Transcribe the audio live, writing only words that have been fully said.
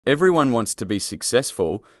Everyone wants to be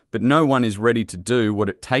successful, but no one is ready to do what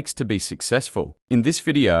it takes to be successful. In this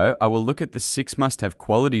video, I will look at the 6 must-have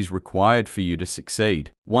qualities required for you to succeed.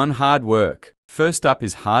 1. Hard work. First up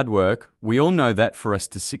is hard work. We all know that for us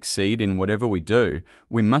to succeed in whatever we do,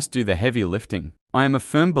 we must do the heavy lifting. I am a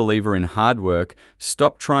firm believer in hard work.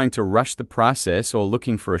 Stop trying to rush the process or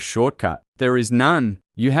looking for a shortcut. There is none.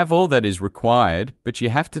 You have all that is required, but you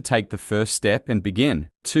have to take the first step and begin.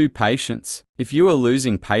 2. Patience. If you are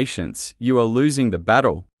losing patience, you are losing the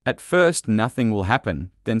battle. At first, nothing will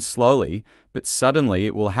happen, then slowly, but suddenly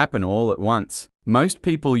it will happen all at once. Most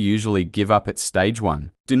people usually give up at stage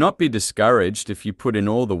 1. Do not be discouraged if you put in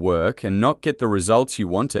all the work and not get the results you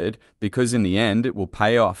wanted, because in the end it will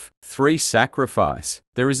pay off. 3. Sacrifice.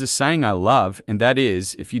 There is a saying I love, and that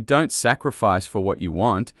is, if you don't sacrifice for what you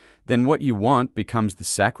want, then what you want becomes the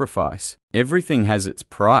sacrifice. Everything has its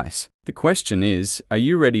price. The question is, are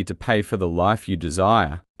you ready to pay for the life you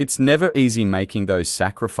desire? It's never easy making those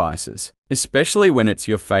sacrifices, especially when it's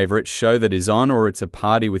your favorite show that is on or it's a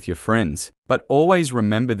party with your friends. But always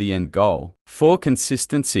remember the end goal. 4.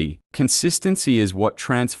 Consistency. Consistency is what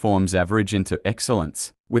transforms average into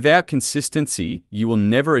excellence. Without consistency, you will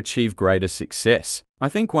never achieve greater success. I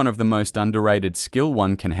think one of the most underrated skill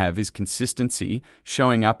one can have is consistency.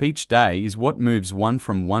 Showing up each day is what moves one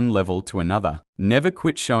from one level to another. Never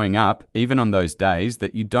quit showing up, even on those days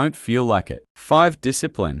that you don't feel like it. 5.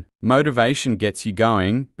 Discipline. Motivation gets you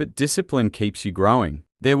going, but discipline keeps you growing.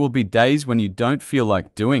 There will be days when you don't feel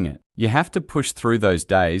like doing it. You have to push through those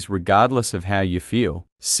days regardless of how you feel.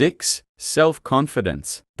 6.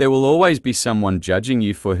 Self-confidence. There will always be someone judging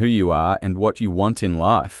you for who you are and what you want in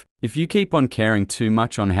life. If you keep on caring too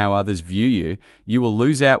much on how others view you, you will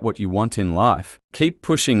lose out what you want in life. Keep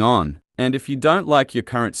pushing on. And if you don't like your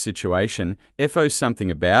current situation, FO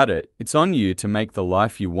something about it. It's on you to make the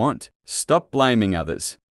life you want. Stop blaming others.